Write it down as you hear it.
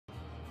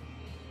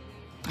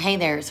Hey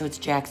there, so it's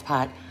Jack's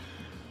Pot.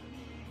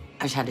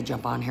 I just had to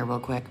jump on here real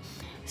quick.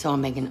 So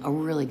I'm making a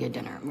really good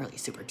dinner. I'm really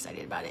super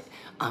excited about it.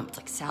 It's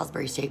like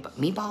Salisbury steak, but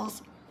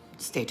meatballs.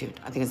 Stay tuned.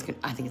 I think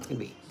it's gonna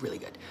be really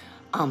good.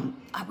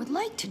 I would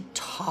like to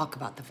talk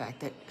about the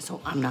fact that,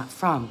 so I'm not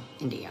from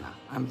Indiana.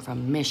 I'm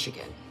from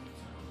Michigan,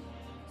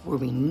 where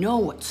we know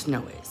what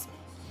snow is.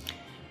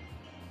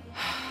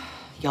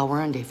 Y'all,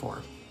 we're on day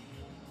 4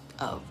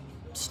 of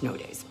snow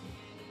days.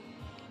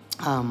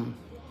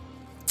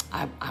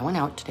 I went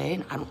out today,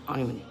 and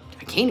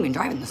I can't even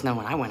drive in the snow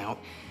when I went out.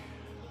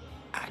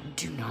 I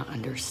do not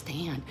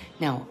understand.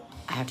 Now,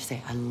 I have to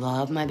say, I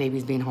love my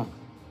babies being home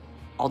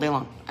all day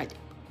long.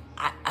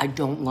 I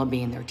don't love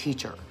being their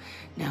teacher.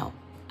 Now,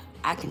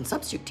 I can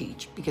substitute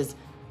teach because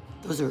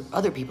those are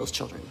other people's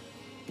children,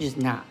 just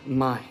not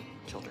my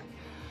children.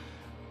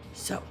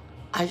 So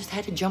I just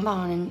had to jump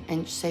on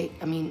and say,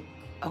 I mean,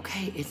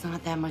 okay, it's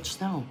not that much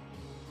snow.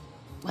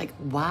 Like,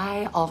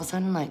 why all of a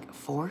sudden, like,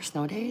 4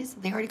 snow days?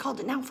 They already called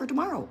it now for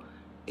tomorrow.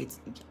 It's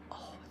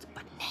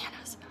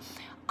bananas.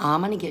 I'm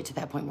gonna get to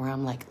that point where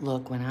I'm like,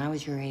 look, when I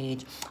was your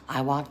age,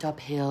 I walked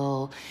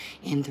uphill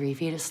in 3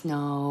 feet of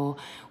snow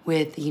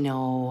with, you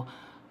know,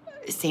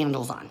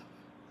 sandals on.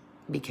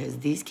 Because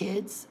these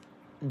kids,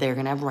 they're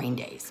gonna have rain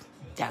days.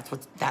 That's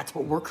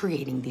what we're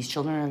creating. These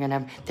children are gonna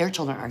have, their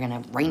children are gonna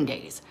have rain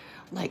days.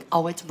 Like,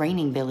 oh, it's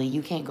raining, Billy,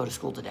 you can't go to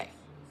school today.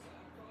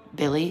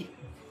 Billy,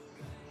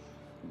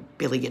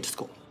 get to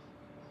school.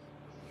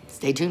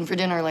 Stay tuned for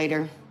dinner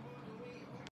later.